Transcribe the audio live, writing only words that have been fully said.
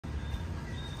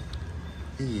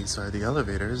These are the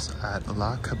elevators at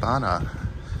La Cabana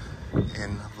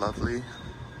in lovely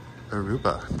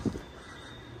Aruba.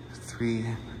 3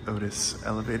 OTIS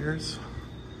elevators,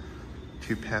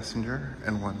 2 passenger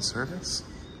and 1 service.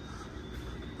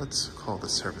 Let's call the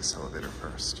service elevator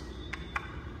first.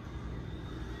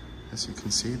 As you can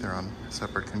see, they're on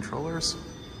separate controllers.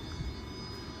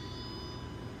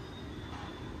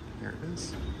 Here it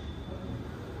is.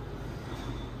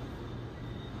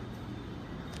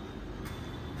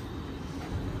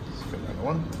 Let's go down to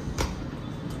 1.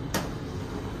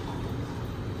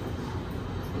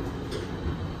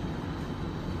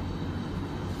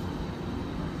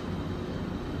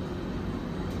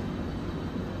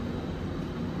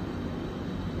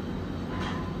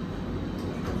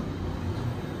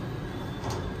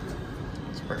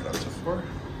 Let's bring it up to 4.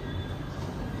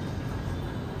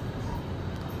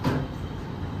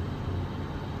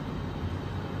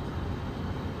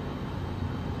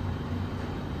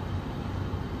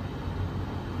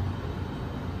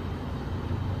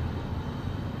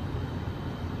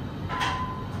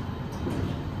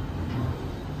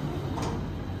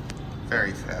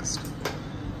 Very fast.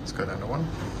 Let's go down to 1.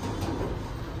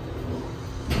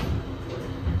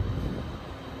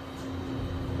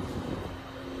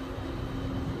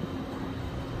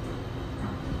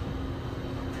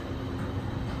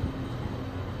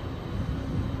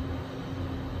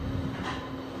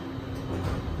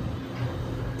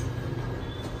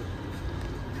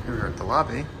 Here we are at the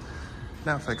lobby.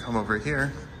 Now if I come over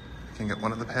here, I can get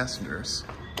one of the passengers.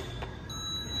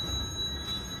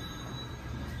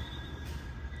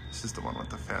 This is the one with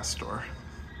the fast door.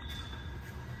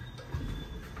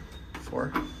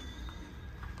 4.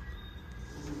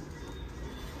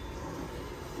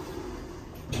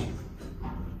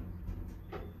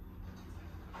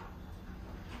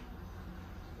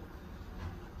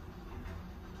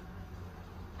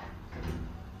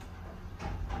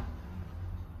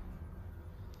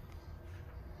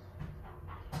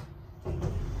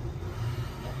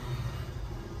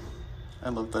 I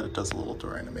love that it does a little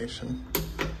door animation.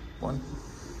 1.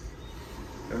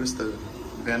 Notice the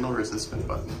vandal resistant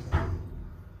button.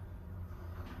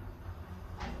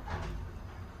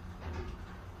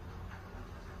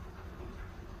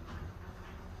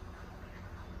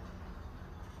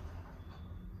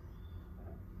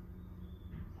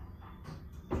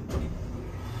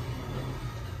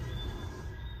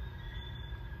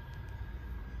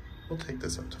 We'll take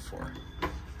this up to 4.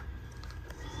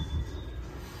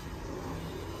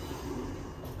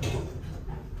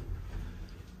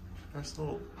 There's a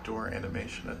little door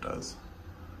animation it does.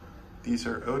 These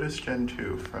are OTIS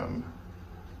Gen2 from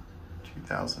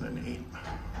 2008.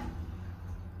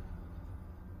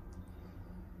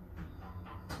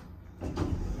 All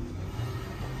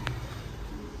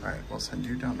right, we'll send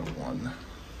you down to 1.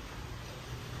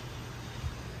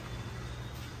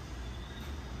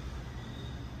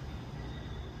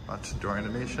 Lots of door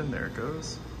animation, there it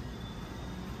goes.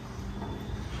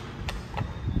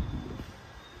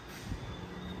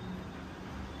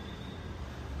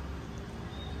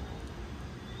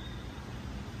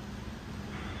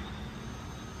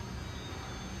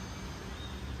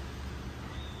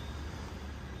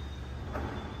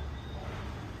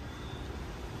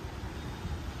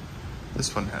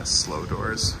 This one has slow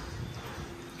doors.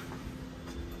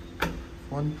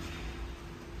 1.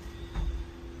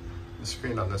 The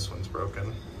screen on this one's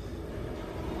broken.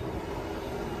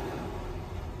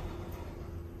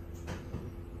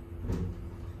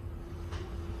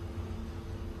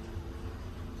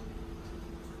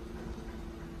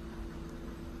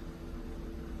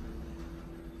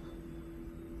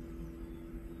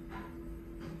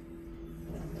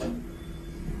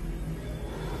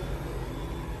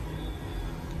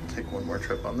 Take one more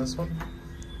trip on this one.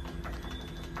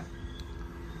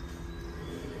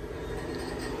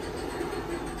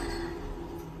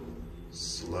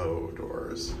 Slow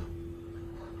doors.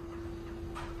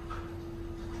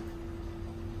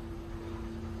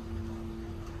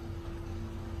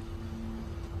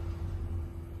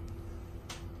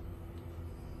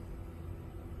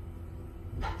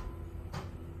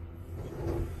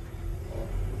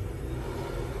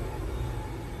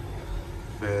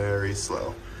 Very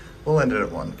slow. We'll end it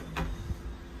at 1.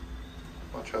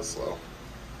 Watch how slow.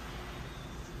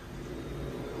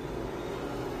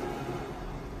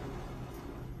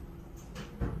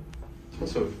 It's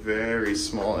also very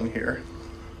small in here.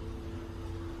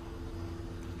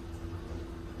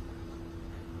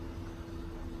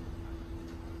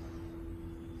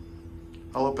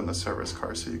 I'll open the service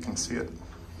car so you can see it.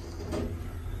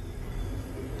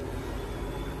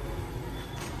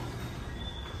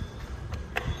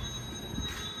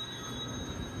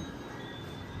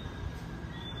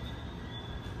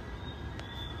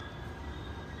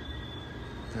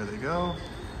 Here they go.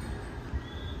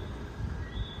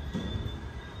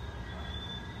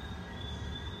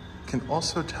 Can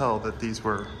also tell that these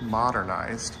were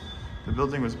modernized. The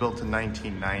building was built in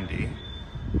 1990,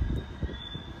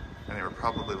 and they were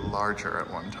probably larger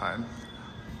at one time.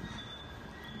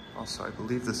 Also, I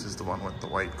believe this is the one with the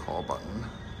white call button.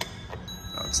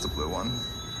 No, it's the blue one.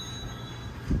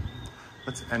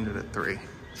 Let's end it at 3.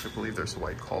 I believe there's a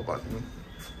white call button.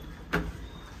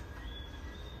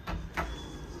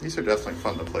 These are definitely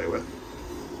fun to play with.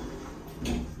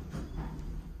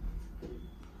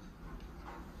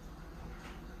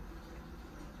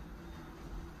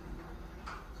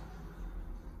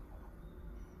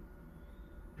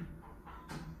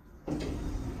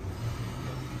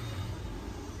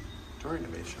 Door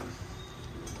animation.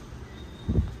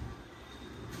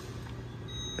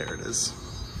 There it is.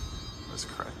 That's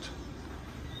correct.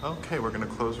 Okay, we're gonna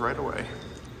close right away.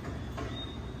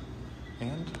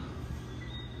 And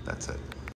that's it.